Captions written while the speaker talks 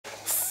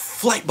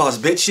Flight boss,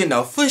 bitch, you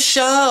know, for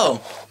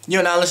sure.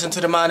 You're now listening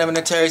to the Mind of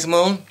the Terry's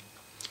Moon.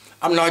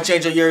 I'm an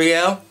Archangel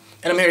Uriel,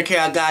 and I'm here to carry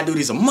out God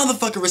duties and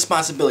motherfucking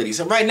responsibilities.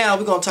 And right now,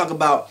 we're going to talk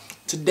about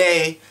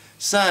today,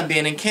 Sun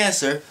being in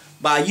Cancer,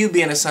 by you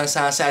being a sun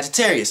sign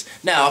Sagittarius.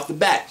 Now, off the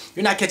bat,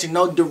 you're not catching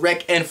no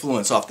direct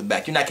influence off the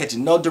back. You're not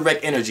catching no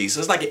direct energy. So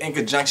it's like an in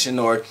conjunction,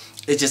 or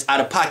it's just out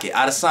of pocket,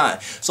 out of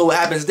sign. So what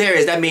happens there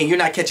is that means you're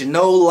not catching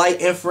no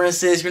light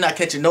inferences. You're not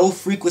catching no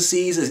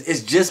frequencies.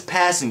 It's just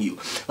passing you.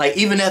 Like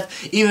even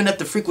if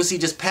the frequency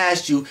just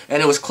passed you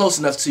and it was close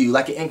enough to you,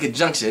 like an in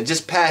conjunction, it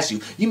just passed you.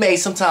 You may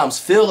sometimes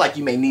feel like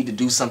you may need to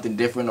do something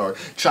different or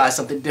try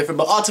something different,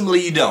 but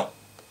ultimately you don't.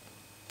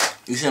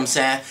 You see what I'm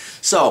saying?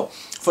 So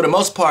for the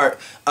most part,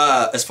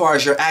 as far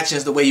as your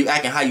actions, the way you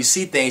act and how you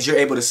see things, you're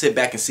able to sit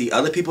back and see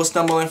other people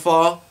stumble and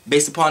fall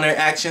based upon their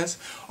actions,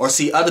 or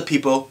see other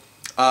people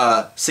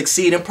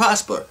succeed and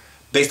prosper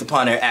based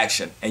upon their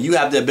action. And you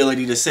have the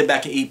ability to sit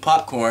back and eat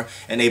popcorn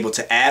and able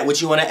to add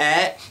what you want to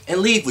add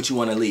and leave what you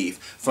want to leave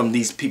from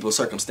these people's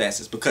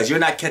circumstances, because you're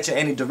not catching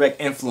any direct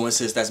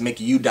influences that's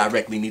making you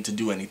directly need to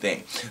do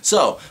anything.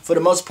 So for the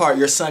most part,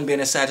 your sun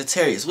being in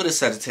Sagittarius. What is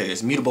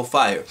Sagittarius? Mutable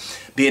fire.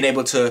 Being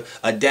able to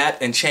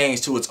adapt and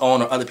change to its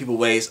own or other people's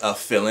ways of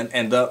feeling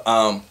and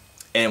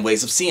and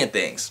ways of seeing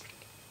things.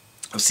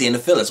 Of seeing the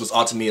feelings, which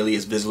ultimately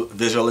is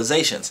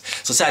visualizations.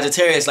 So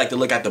Sagittarius like to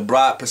look at the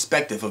broad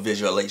perspective of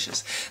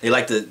visualizations. They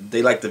like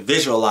to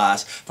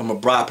visualize from a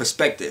broad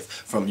perspective,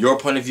 from your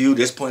point of view,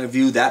 this point of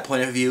view, that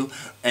point of view,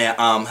 and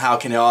how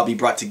can it all be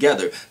brought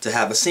together to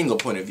have a single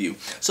point of view.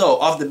 So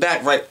off the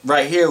back,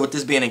 right here with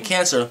this being in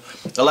Cancer,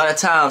 a lot of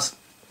times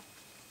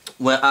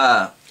when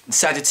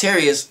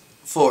Sagittarius,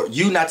 for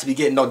you not to be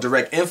getting no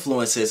direct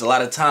influences, a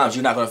lot of times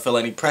you're not going to feel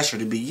any pressure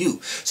to be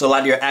you. So a lot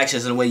of your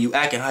actions and the way you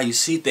act and how you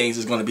see things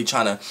is going to be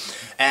trying to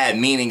add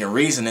meaning and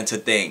reason into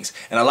things.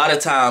 And a lot of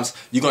times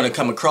you're going to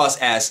come across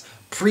as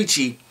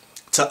preachy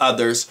to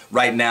others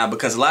right now,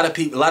 because a lot of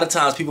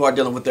times people are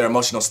dealing with their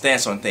emotional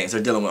stance on things.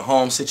 They're dealing with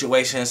home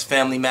situations,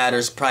 family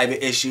matters,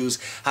 private issues,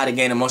 how to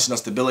gain emotional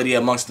stability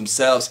amongst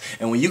themselves.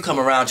 And when you come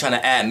around trying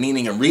to add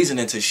meaning and reason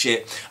into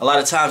shit, a lot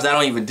of times that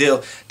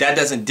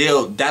doesn't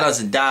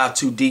dive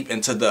too deep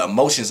into the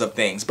emotions of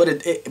things, but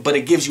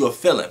it gives you a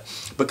feeling,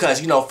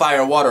 because you know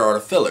fire and water are the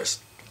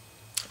fillers.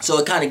 So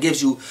it kind of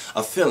gives you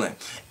a feeling.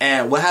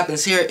 And what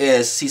happens here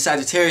is, see,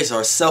 Sagittarius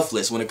are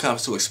selfless when it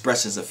comes to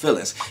expressions of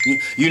feelings.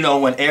 You know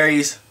when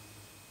Aries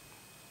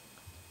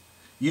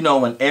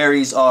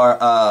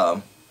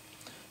are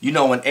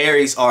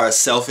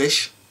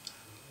selfish.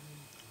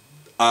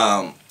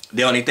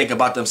 They only think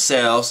about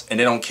themselves and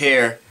they don't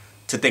care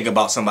to think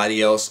about somebody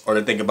else or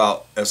to think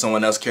about if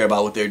someone else care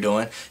about what they're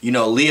doing. You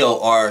know, Leo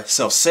are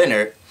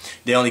self-centered.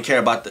 They only care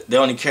about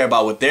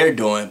what they're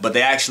doing, but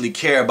they actually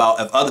care about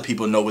if other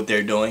people know what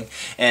they're doing.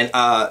 And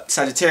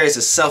Sagittarius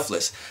is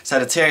selfless.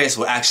 Sagittarius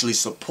will actually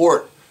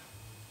support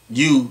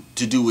you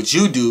to do what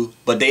you do,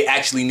 but they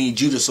actually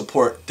need you to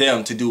support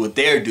them to do what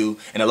they do.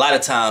 And a lot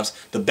of times,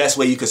 the best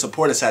way you can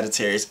support a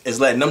Sagittarius is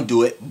letting them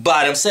do it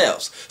by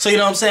themselves. So you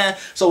know what I'm saying?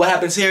 So what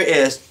happens here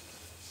is,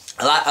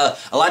 a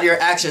lot of your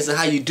actions and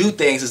how you do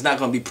things is not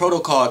going to be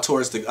protocol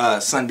towards the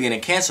sun being in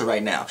Cancer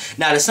right now.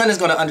 Now the sun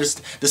going to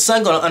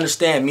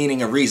understand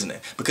meaning and reasoning,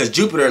 because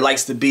Jupiter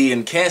likes to be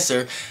in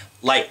Cancer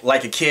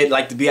like a kid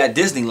like to be at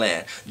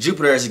Disneyland.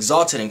 Jupiter is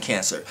exalted in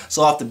Cancer.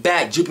 So off the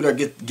bat, Jupiter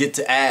get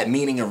to add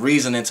meaning and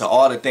reason into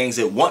all the things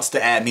it wants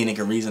to add meaning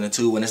and reason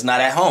into when it's not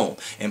at home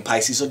in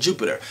Pisces or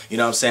Jupiter. You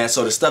know what I'm saying?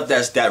 So the stuff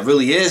that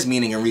really is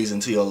meaning and reason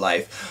to your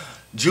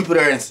life,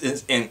 Jupiter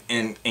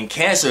in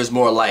Cancer is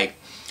more like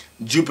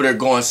Jupiter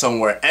going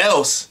somewhere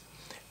else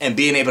and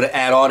being able to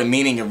add all the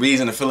meaning and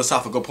reason and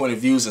philosophical point of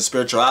views and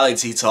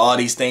spirituality to all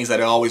these things that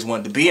I always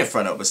wanted to be in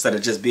front of, instead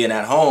of just being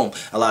at home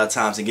a lot of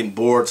times and getting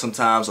bored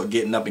sometimes, or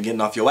getting up and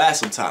getting off your ass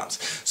sometimes.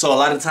 So a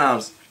lot of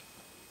times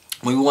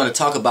when we want to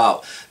talk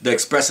about the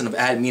expression of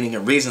add meaning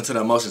and reason to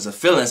the emotions and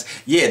feelings,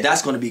 yeah,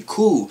 that's going to be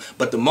cool.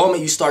 But the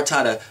moment you start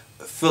trying to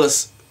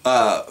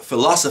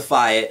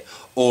philosophize it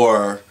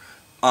or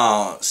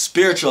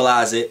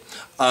spiritualize it,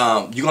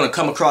 you're going to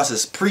come across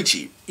as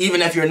preachy,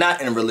 even if you're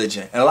not in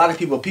religion. And a lot of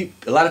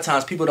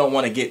times people don't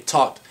want to get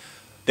taught.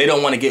 They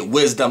don't want to get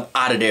wisdom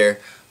out of their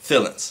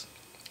feelings.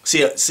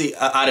 See,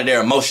 out of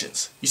their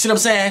emotions. You see what I'm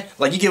saying?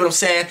 Like, you get what I'm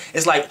saying?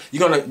 It's like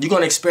you're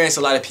gonna experience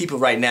a lot of people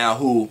right now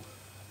who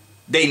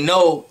they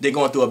know they're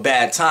going through a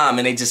bad time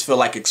and they just feel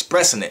like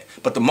expressing it.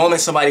 But the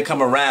moment somebody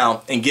come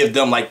around and give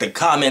them like the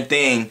common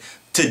thing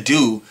to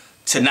do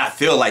to not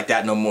feel like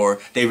that no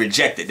more, they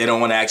reject it. They don't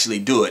want to actually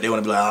do it. They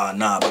want to be like, oh,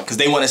 nah, because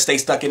they want to stay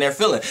stuck in their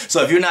feeling.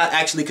 So if you're not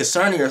actually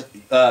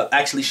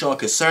actually showing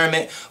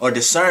concernment or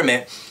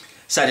discernment,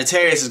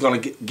 Sagittarius is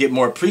going to get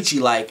more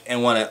preachy-like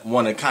and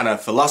want to kind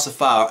of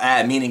philosophize or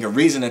add meaning and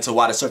reason into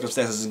why the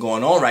circumstances is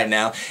going on right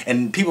now.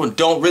 And people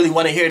don't really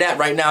want to hear that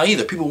right now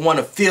either. People want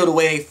to feel the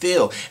way they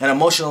feel and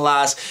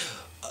emotionalize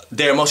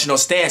their emotional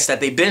stance that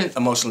they've been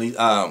emotionally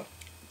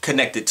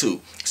connected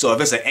to. So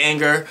if it's an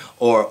anger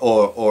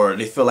or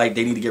they feel like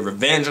they need to get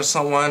revenge on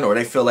someone, or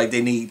they feel like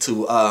they need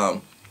to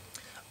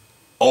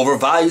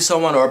overvalue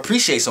someone or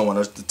appreciate someone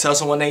or to tell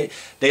someone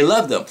they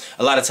love them.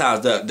 A lot of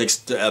times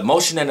the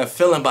emotion and the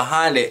feeling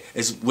behind it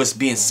is what's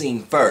being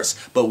seen first.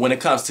 But when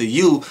it comes to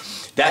you,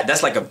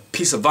 that's like a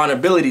piece of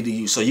vulnerability to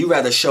you. So you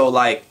rather show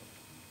like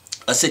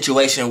a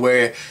situation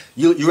where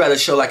you rather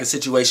show like a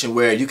situation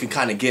where you can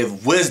kind of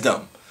give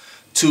wisdom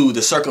to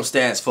the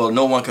circumstance for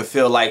no one can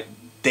feel like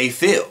they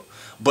feel.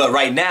 But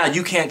right now,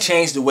 you can't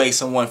change the way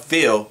someone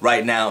feel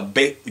right now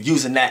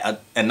using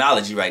that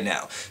analogy right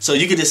now. So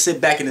you can just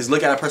sit back and just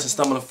look at a person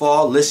stumble and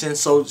fall, listen,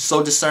 so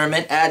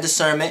discernment, add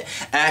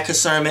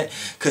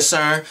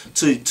concern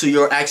to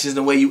your actions,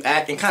 the way you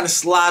act, and kind of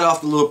slide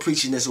off the little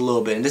preachiness a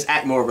little bit and just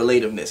act more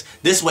relativeness.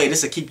 This way,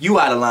 this will keep you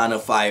out of line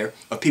of fire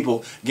of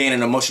people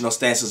gaining emotional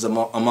stances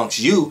amongst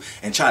you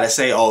and try to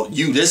say, oh,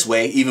 you this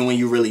way, even when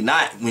you're really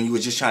not, when you were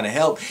just trying to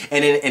help.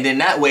 And then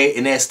that way,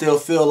 and they still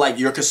feel like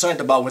you're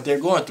concerned about what they're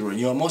going through and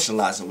you're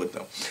emotionalizing with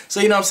them.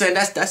 So you know what I'm saying?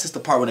 That's just the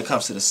part when it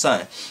comes to the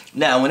sun.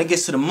 Now when it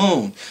gets to the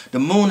moon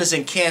is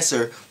in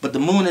Cancer, but the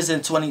moon is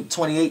in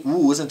 28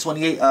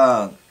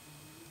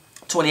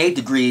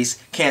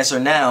 degrees Cancer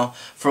now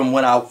from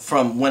when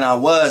I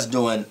was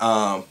doing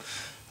I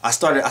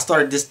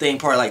started this thing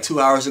probably like 2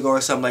 hours ago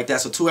or something like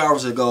that. So 2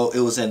 hours ago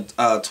it was in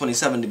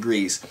 27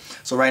 degrees.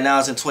 So right now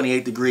it's in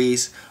 28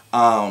 degrees.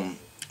 Let's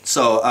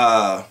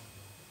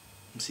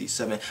see,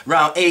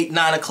 around 8,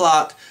 9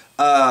 o'clock.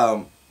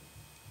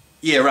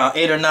 Yeah, around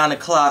 8 or 9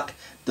 o'clock,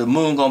 the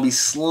moon gonna be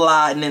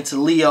sliding into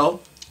Leo.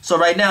 So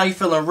right now you're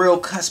feeling real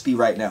cuspy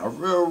right now,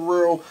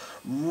 real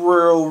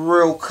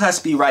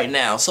cuspy right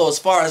now. So as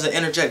far as the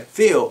energetic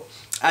field,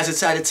 as a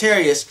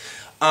Sagittarius,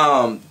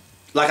 like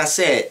I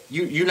said,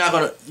 you're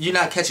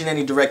not catching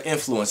any direct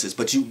influences,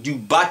 but you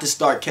about to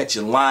start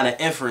catching line of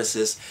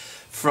inferences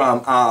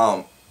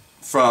from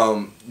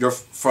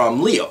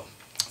Leo,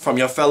 from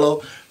your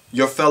fellow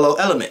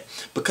element.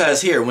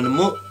 Because here when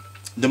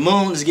the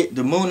moon is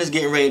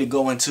getting ready to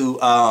go into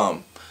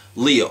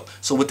Leo.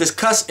 So with this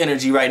cusp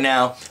energy right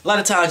now, a lot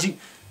of times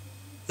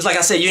it's like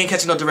I said, you ain't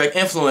catching no direct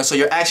influence. So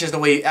your actions, the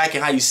way you act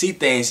and how you see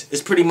things,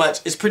 it's pretty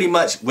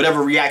much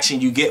whatever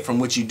reaction you get from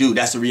what you do.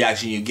 That's the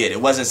reaction you get.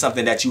 It wasn't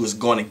something that you was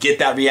going to get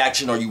that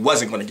reaction or you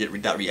wasn't going to get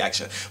that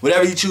reaction.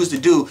 Whatever you choose to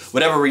do,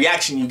 whatever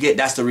reaction you get,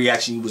 that's the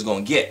reaction you was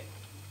going to get.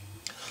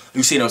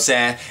 You see what I'm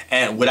saying?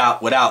 And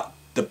without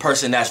the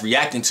person that's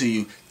reacting to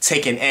you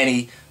taking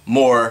any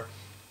more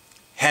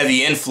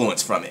heavy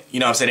influence from it. You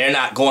know what I'm saying? They're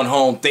not going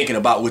home thinking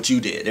about what you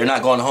did. They're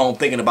not going home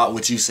thinking about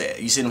what you said.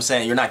 You see what I'm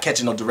saying? You're not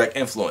catching no direct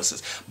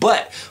influences.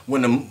 But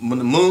when the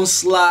moon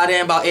slide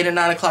in about 8 or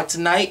 9 o'clock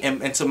tonight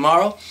and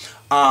tomorrow,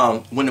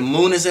 when the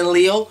moon is in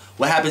Leo,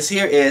 what happens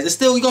here is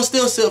you're gonna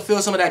still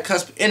feel some of that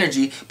cusp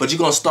energy, but you're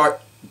gonna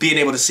start being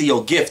able to see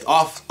your gift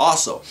off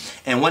also.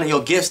 And one of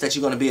your gifts that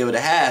you're going to be able to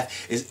have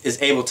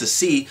is able to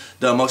see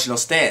the emotional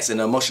stance and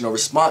the emotional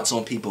response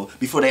on people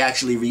before they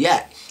actually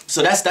react.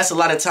 So that's a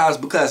lot of times,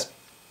 because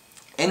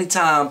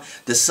anytime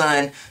the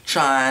sun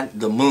trine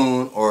the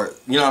moon, or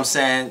you know what I'm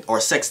saying,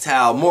 or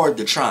sextile more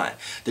the trine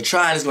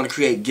is going to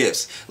create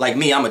gifts. Like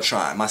me, I'm a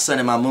trine. My sun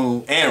and my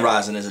moon and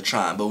rising is a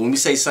trine. But when we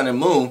say sun and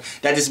moon,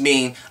 that just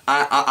means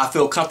I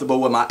feel comfortable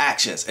with my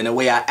actions, and the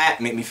way I act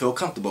make me feel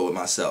comfortable with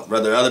myself,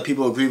 whether other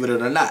people agree with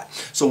it or not.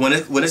 So when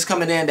it's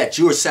coming in that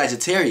you're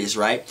Sagittarius,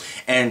 right,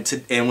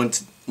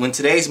 when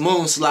today's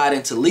moon slide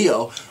into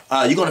Leo,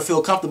 you're going to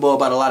feel comfortable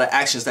about a lot of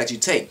actions that you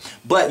take.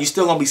 But you're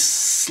still going to be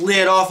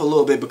slid off a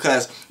little bit,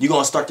 because you're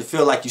going to start to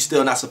feel like you're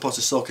still not supposed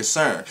to show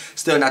concern.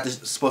 Still not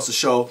supposed to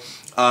show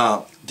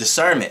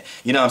discernment.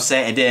 You know what I'm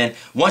saying? And then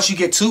once you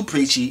get too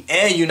preachy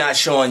and you're not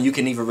showing you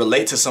can even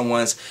relate to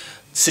someone's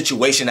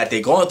situation that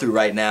they're going through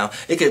right now,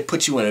 it could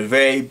put you in a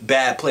very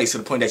bad place to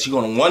the point that you're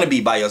going to want to be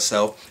by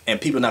yourself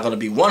and people are not going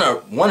to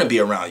want to be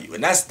around you.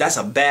 And that's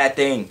a bad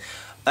thing.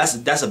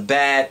 That's a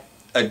bad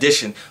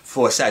addition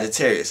for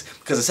Sagittarius,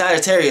 because a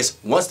Sagittarius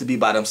wants to be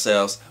by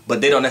themselves,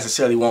 but they don't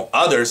necessarily want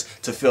others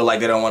to feel like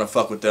they don't want to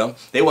fuck with them.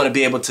 They want to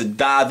be able to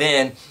dive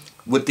in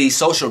with these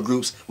social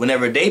groups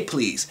whenever they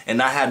please and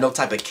not have no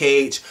type of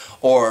cage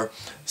or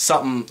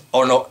something,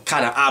 or no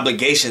kind of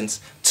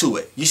obligations to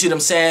it. You see what I'm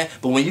saying?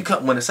 But when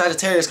the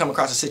Sagittarius come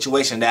across a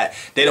situation that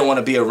they don't want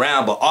to be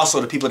around, but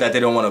also the people that they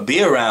don't want to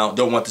be around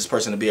don't want this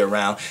person to be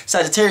around,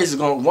 Sagittarius is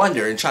going to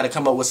wonder and try to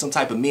come up with some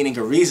type of meaning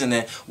or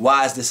reasoning.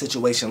 Why is this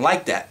situation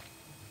like that?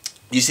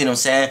 You see what I'm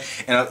saying?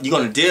 And you're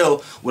going to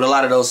deal with a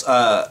lot of those,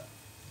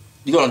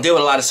 you're going to deal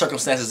with a lot of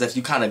circumstances if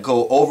you kind of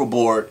go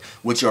overboard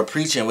with your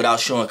preaching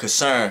without showing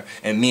concern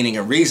and meaning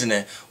and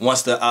reasoning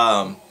once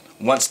the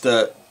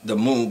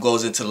moon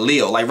goes into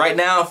Leo. Like right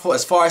now,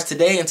 as far as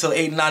today until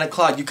 8, 9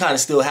 o'clock, you kind of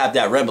still have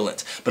that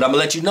remnant. But I'm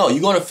going to let you know,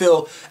 you're going to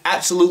feel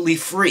absolutely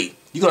free.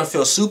 You're going to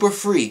feel super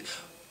free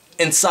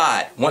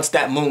inside once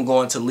that moon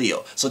go into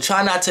Leo. So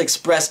try not to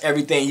express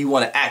everything you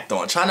want to act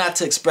on. Try not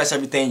to express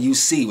everything you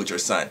see with your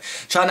sun.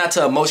 Try not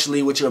to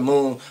emotionally with your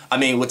moon,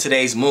 with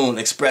today's moon,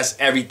 express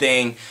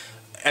everything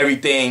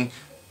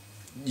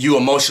you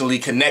emotionally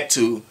connect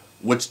to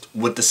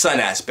with the sun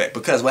aspect.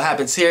 Because what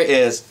happens here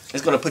is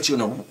it's going to put you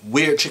in a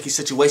weird, tricky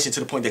situation to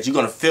the point that you're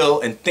going to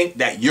feel and think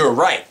that you're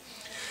right.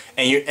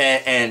 and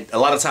and a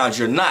lot of times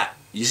you're not.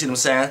 You see what I'm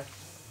saying?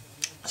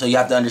 So you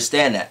have to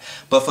understand that.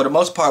 But for the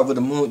most part with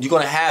the moon, you're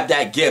going to have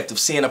that gift of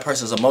seeing a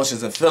person's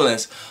emotions and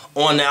feelings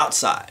on the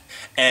outside.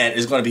 And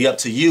it's going to be up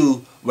to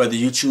you whether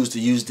you choose to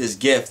use this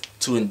gift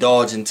to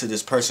indulge into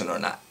this person or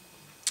not.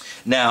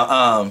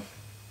 Now,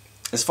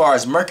 as far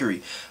as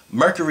Mercury,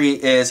 Mercury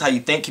is how you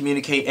think,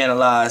 communicate,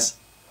 analyze,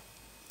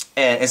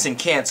 and it's in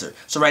Cancer.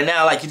 So right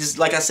now, like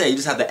I said, you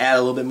just have to add a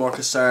little bit more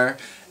concern,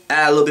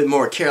 add a little bit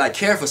more care, like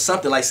care for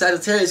something. Like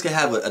Sagittarius can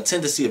have a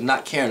tendency of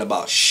not caring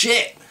about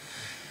shit.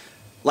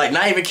 Like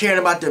not even caring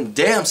about them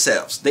damn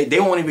selves. They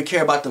won't even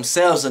care about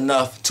themselves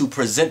enough to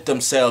present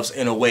themselves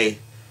in a way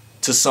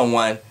to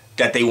someone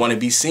that they want to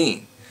be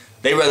seen.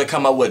 They rather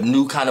come up with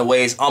new kind of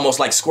ways, almost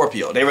like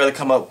Scorpio. They rather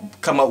come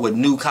up with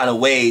new kind of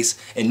ways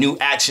and new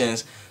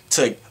actions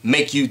to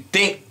make you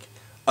think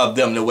of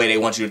them the way they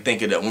want you to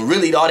think of them. When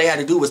really all they had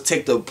to do was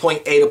take the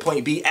point A to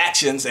point B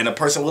actions, and a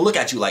person will look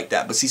at you like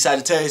that. But see,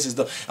 Sagittarius is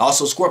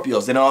also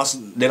Scorpios.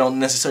 They don't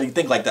necessarily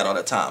think like that all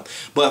the time.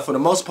 But for the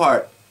most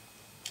part,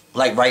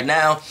 like right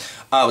now,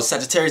 with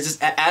Sagittarius,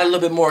 just add a little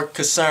bit more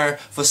concern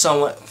for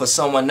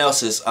someone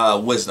else's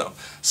wisdom,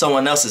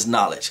 someone else's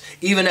knowledge.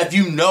 Even if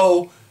you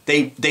know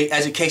they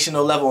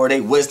educational level or they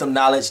wisdom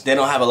knowledge, they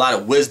don't have a lot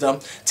of wisdom,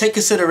 take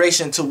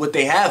consideration to what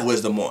they have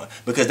wisdom on,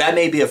 because that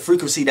may be a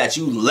frequency that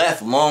you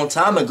left long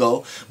time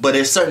ago. But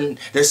there's certain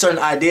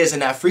ideas in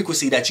that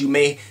frequency that you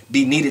may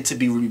be needed to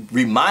be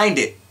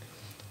reminded.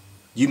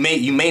 You may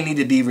need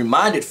to be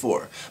reminded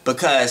for,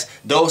 because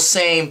those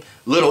same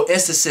little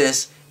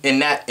instances in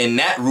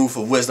that roof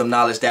of wisdom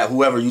knowledge that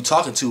whoever you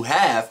talking to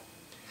have,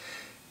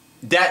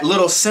 that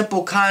little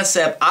simple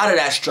concept out of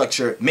that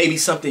structure may be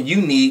something you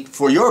need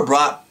for your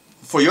broad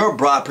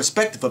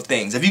perspective of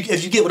things. If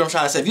you get what I'm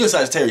trying to say, if you're a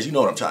Sagittarius, you know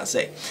what I'm trying to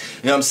say. You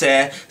know what I'm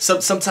saying?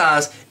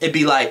 Sometimes it'd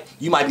be like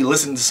you might be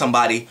listening to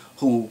somebody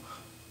who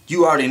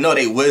you already know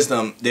they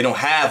don't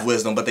have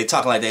wisdom, but they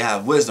talking like they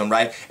have wisdom,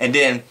 right? And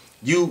then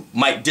you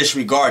might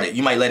disregard it.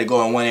 You might let it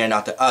go in one ear and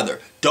not the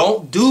other.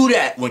 Don't do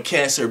that when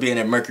Cancer being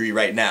in Mercury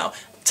right now.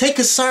 Take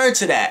concern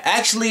to that.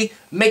 Actually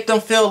make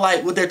them feel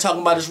like what they're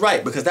talking about is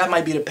right, because that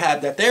might be the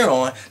path that they're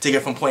on to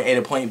get from point A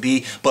to point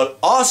B. But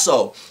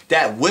also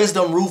that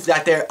wisdom roof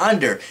that they're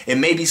under, it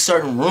may be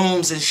certain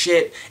rooms and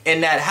shit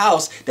in that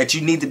house that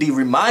you need to be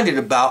reminded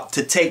about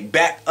to take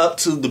back up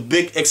to the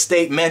big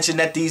estate mansion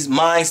that these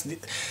minds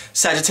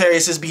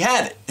Sagittarius be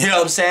having. You know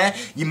what I'm saying?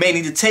 You may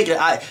need to take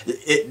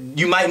it.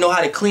 You might know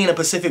how to clean a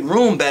Pacific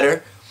room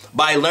better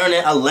by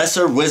learning a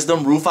lesser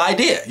wisdom roof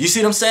idea. You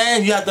see what I'm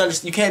saying? You have to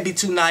understand, you can't be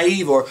too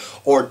naive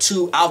or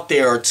too out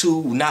there or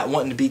too not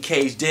wanting to be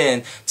caged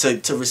in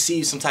to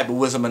receive some type of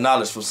wisdom and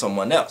knowledge from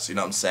someone else. You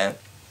know what I'm saying?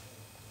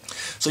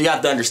 So you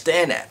have to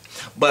understand that.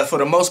 But for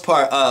the most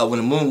part, when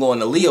the moon go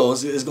into Leo,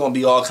 it's going to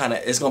be all kind of,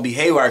 it's going to be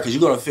haywire, because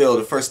you're going to feel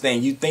the first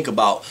thing you think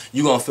about,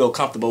 you're going to feel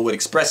comfortable with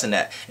expressing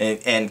that.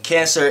 And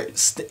Cancer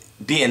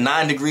being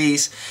 9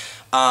 degrees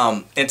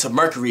into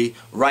Mercury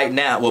right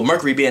now, well,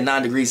 Mercury being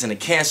 9 degrees into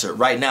Cancer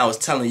right now is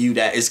telling you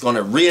that it's going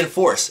to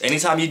reinforce.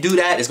 Anytime you do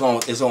that, it's going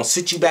to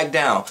sit you back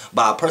down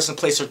by a person,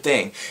 place, or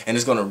thing, and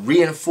it's going to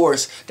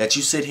reinforce that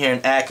you sit here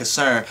and add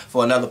concern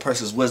for another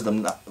person's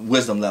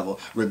wisdom level,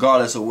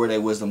 regardless of where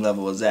their wisdom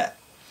level is at.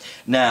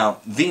 Now,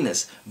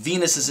 Venus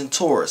is in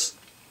Taurus.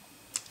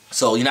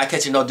 So you're not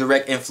catching no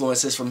direct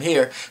influences from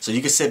here. So you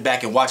can sit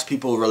back and watch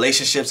people,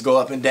 relationships go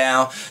up and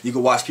down. You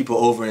can watch people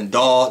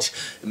overindulge,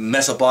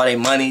 mess up all their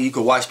money. You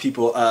can watch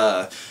people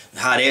how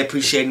they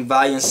appreciating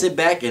value, and sit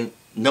back and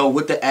know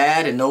what to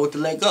add and know what to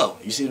let go.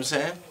 You see what I'm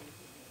saying?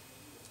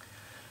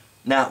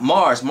 Now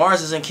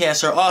Mars is in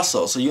Cancer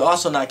also. So you're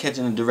also not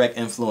catching a direct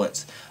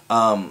influence. You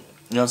know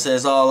what I'm saying?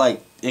 It's all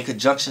like in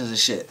conjunctions and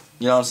shit.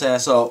 You know what I'm saying?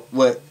 So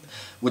with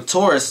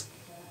Taurus,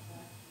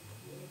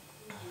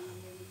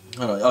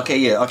 okay,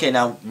 yeah, okay.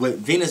 Now with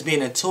Venus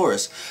being in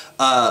Taurus,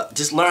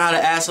 just learn how to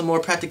add some more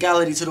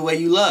practicality to the way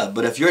you love.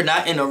 But if you're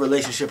not in a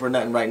relationship or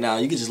nothing right now,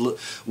 you can just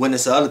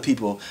witness to other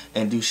people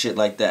and do shit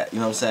like that. You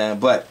know what I'm saying?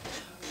 But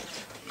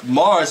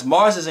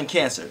Mars is in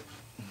Cancer.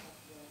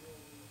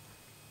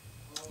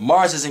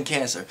 Mars is in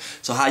Cancer.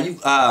 So how you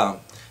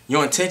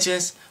your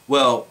intentions,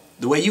 well,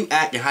 the way you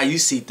act and how you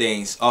see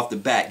things off the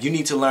bat, you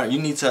need to learn. You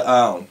need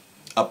to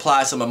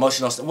apply some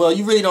emotional stuff. Well,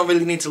 you really don't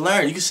need to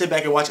learn. You can sit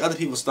back and watch other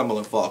people stumble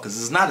and fall,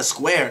 because it's not a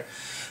square.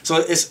 So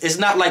it's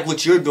not like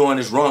what you're doing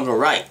is wrong or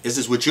right. It's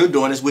just what you're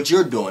doing is what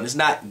you're doing. It's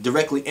not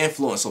directly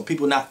influenced. So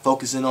people not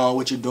focusing on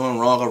what you're doing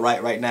wrong or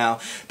right now.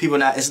 People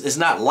not. It's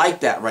not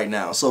like that right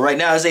now. So right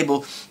now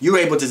you're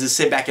able to just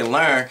sit back and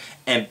learn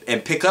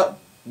and pick up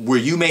where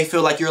you may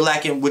feel like you're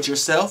lacking with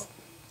yourself.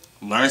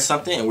 Learn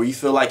something, and where you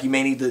feel like you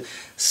may need to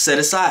set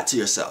aside to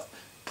yourself.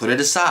 Put it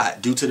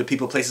aside due to the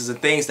people, places,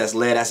 and things that's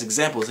led as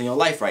examples in your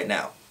life right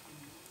now.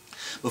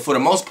 But for the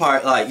most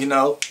part, like, you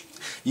know,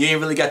 you ain't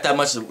really got that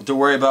much to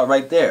worry about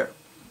right there.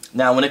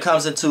 Now, when it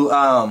comes into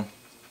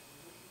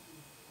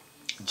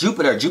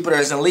Jupiter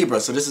is in Libra,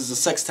 so this is a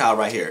sextile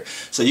right here.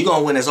 So you're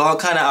going to witness all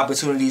kind of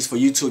opportunities for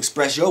you to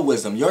express your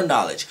wisdom, your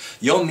knowledge,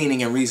 your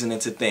meaning and reason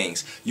into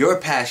things, your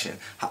passion,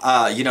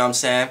 you know what I'm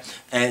saying,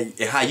 and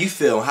how you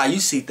feel, how you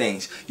see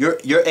things. You're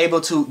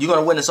going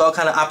to witness all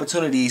kind of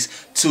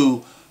opportunities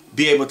to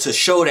be able to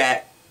show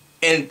that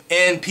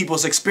in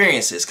people's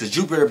experiences, because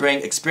Jupiter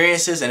brings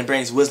experiences and it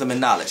brings wisdom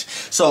and knowledge.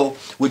 So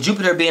with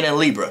Jupiter being in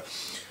Libra,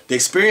 the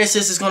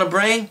experiences it's going to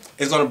bring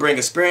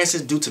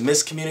experiences due to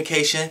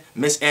miscommunication,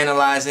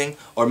 misanalyzing,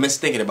 or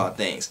misthinking about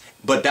things.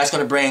 But that's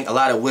going to bring a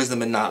lot of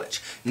wisdom and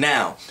knowledge.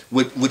 Now,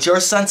 with your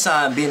sun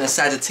sign being a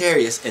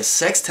Sagittarius and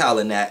sextile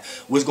in that,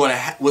 what's going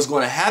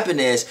to happen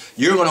is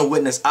you're going to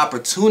witness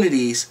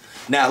opportunities.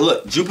 Now,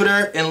 look,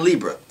 Jupiter in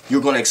Libra,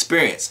 you're going to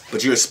experience,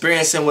 but you're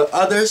experiencing with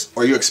others,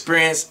 or you're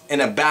experiencing in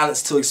a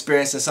balance to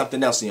experiencing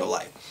something else in your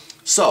life.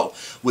 So,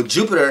 with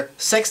Jupiter,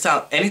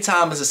 sextile,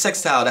 anytime it's a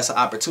sextile, that's an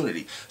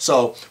opportunity.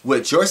 So,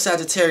 with your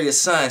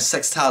Sagittarius sun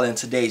sextile in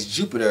today's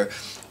Jupiter,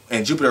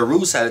 and Jupiter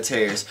rules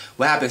Sagittarius,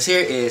 what happens here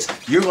is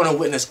you're going to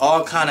witness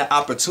all kind of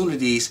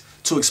opportunities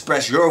to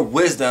express your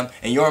wisdom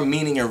and your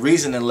meaning and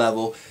reasoning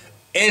level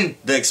in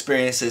the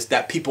experiences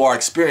that people are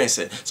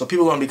experiencing. So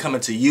people are going to be coming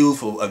to you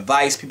for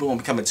advice. People are going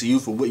to be coming to you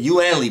for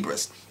you and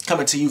Libras.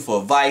 Coming to you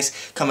for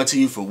advice, coming to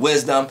you for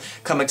wisdom,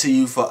 coming to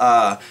you for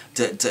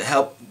to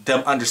help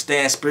them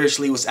understand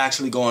spiritually what's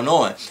actually going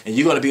on. And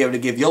you're going to be able to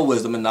give your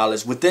wisdom and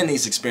knowledge within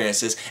these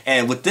experiences.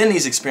 And within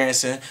these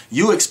experiences,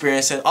 you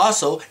experiencing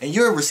also, and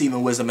you're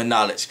receiving wisdom and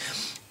knowledge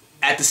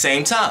at the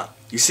same time.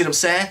 You see what I'm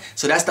saying?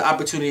 So that's the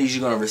opportunities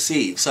you're going to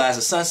receive. So as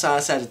a sun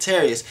sign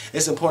Sagittarius,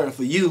 it's important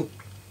for you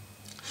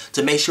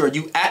to make sure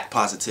you act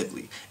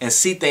positively and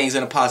see things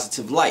in a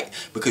positive light,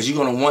 because you're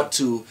going to want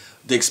to,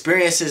 the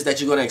experiences that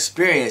you're going to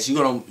experience,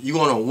 you're going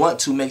to want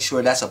to make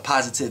sure that's a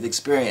positive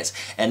experience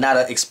and not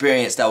an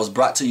experience that was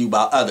brought to you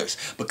by others,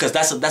 because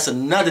that's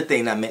another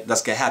thing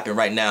that's going to happen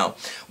right now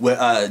with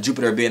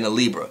Jupiter being a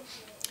Libra.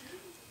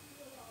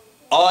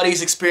 All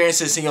these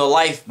experiences in your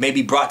life may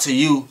be brought to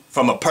you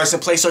from a person,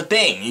 place, or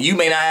thing. You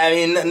may not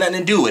have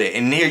nothing to do with it.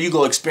 And here you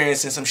go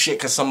experiencing some shit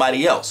because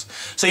somebody else.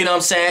 So you know what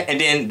I'm saying? And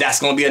then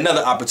that's going to be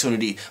another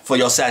opportunity for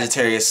your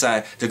Sagittarius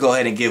sign to go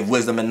ahead and give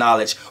wisdom and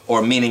knowledge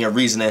or meaning and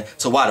reasoning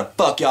to why the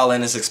fuck y'all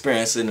in this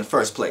experience in the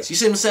first place. You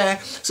see what I'm saying?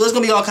 So there's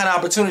going to be all kind of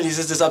opportunities.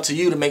 It's just up to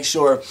you to make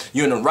sure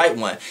you're in the right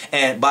one.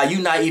 And by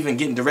you not even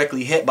getting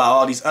directly hit by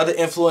all these other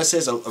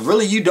influences,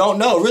 really you don't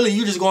know. Really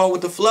you just going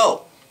with the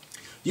flow.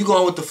 You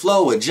going with the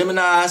flow with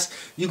Geminis.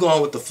 You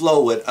going with the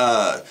flow with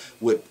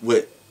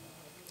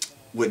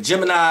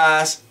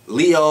Geminis,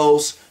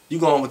 Leos. You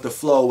going with the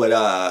flow with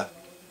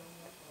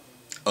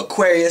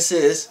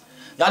Aquariuses.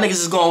 Y'all niggas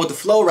is going with the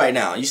flow right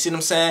now. You see what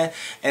I'm saying?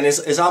 And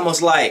it's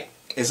almost like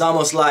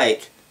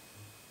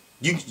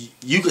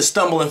you could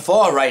stumble and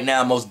fall right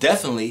now, most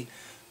definitely,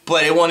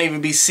 but it won't even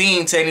be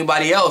seen to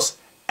anybody else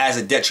as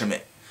a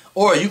detriment.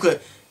 Or you could,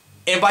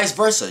 and vice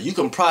versa. You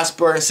can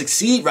prosper and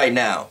succeed right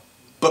now,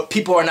 but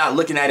people are not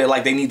looking at it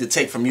like they need to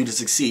take from you to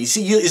succeed. You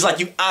see, it's like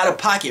you out of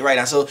pocket right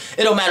now. So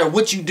it don't matter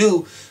what you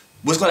do.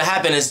 What's going to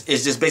happen is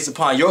just based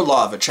upon your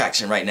law of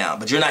attraction right now.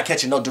 But you're not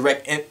catching no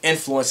direct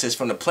influences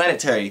from the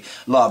planetary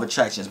law of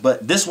attractions.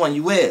 But this one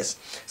you is.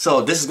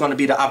 So this is going to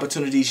be the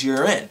opportunities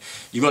you're in.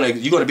 You're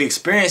going to be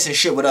experiencing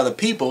shit with other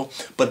people.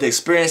 But the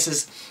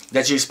experiences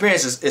that you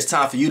experience, it's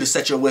time for you to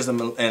set your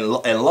wisdom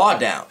and law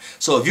down.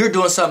 So if you're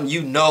doing something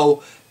you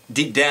know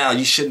deep down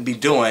you shouldn't be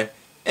doing,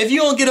 if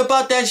you don't get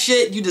about that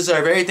shit, you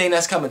deserve everything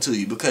that's coming to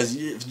you, because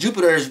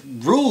Jupiter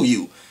rule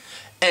you.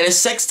 And it's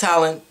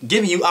sextile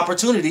giving you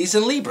opportunities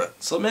in Libra.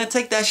 So man,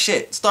 take that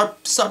shit. Start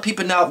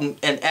peeping out and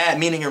add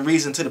meaning and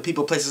reason to the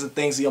people, places, and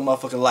things in your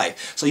motherfucking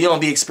life. So you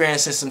don't be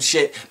experiencing some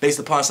shit based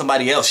upon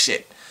somebody else's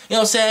shit. You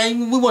know what I'm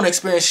saying? We want to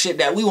experience shit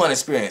that we want to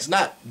experience,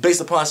 not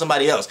based upon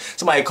somebody else.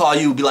 Somebody call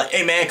you, be like,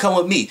 hey man, come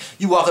with me.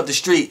 You walk up the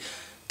street,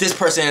 this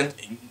person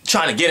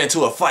trying to get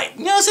into a fight.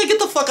 You know what I'm saying? Get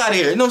the fuck out of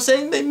here. You know what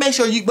I'm saying? Make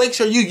sure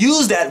you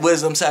use that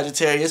wisdom,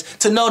 Sagittarius,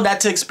 to know that,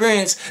 to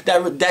experience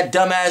that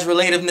dumbass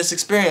relativeness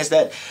experience,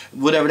 that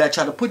whatever that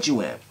try to put you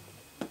in.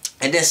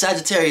 And then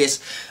Sagittarius,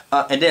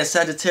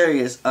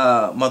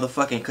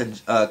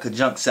 motherfucking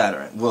conjunct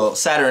Saturn. Well,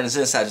 Saturn is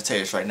in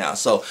Sagittarius right now.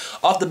 So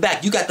off the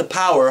back, you got the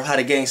power of how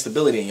to gain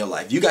stability in your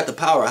life. You got the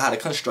power of how to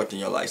construct in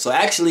your life. So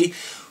actually,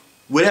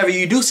 whatever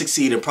you do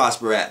succeed and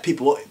prosper at,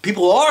 people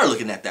are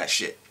looking at that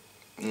shit.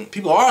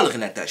 People are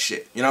looking at that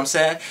shit. You know what I'm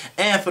saying?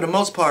 And for the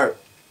most part,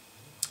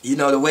 you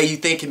know, the way you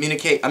think,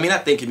 communicate, I mean,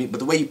 not think, but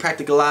the way you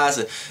practicalize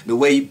it, the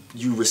way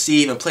you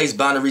receive and place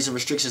boundaries and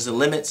restrictions and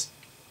limits,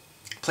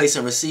 place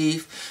and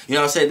receive, you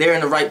know what I'm saying? They're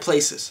in the right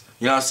places.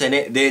 You know what I'm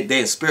saying?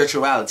 They're in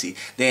spirituality.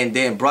 They're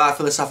in broad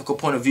philosophical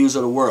point of views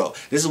of the world.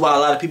 This is why a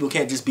lot of people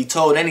can't just be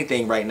told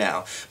anything right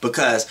now,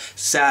 because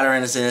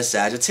Saturn is in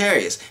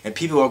Sagittarius, and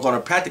people are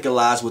going to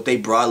practicalize what they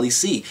broadly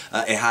see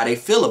and how they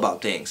feel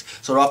about things.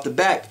 So off the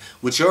back,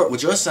 with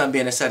your sun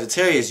being in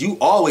Sagittarius, you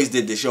always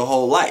did this your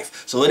whole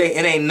life. So it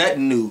ain't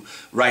nothing new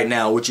right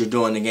now what you're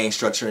doing to gain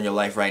structure in your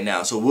life right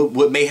now. So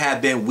what may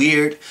have been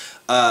weird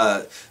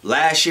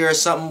last year or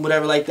something,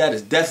 whatever like that,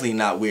 is definitely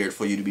not weird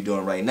for you to be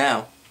doing right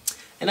now.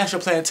 And that's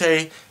your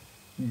planetary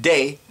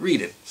day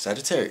reading,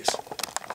 Sagittarius.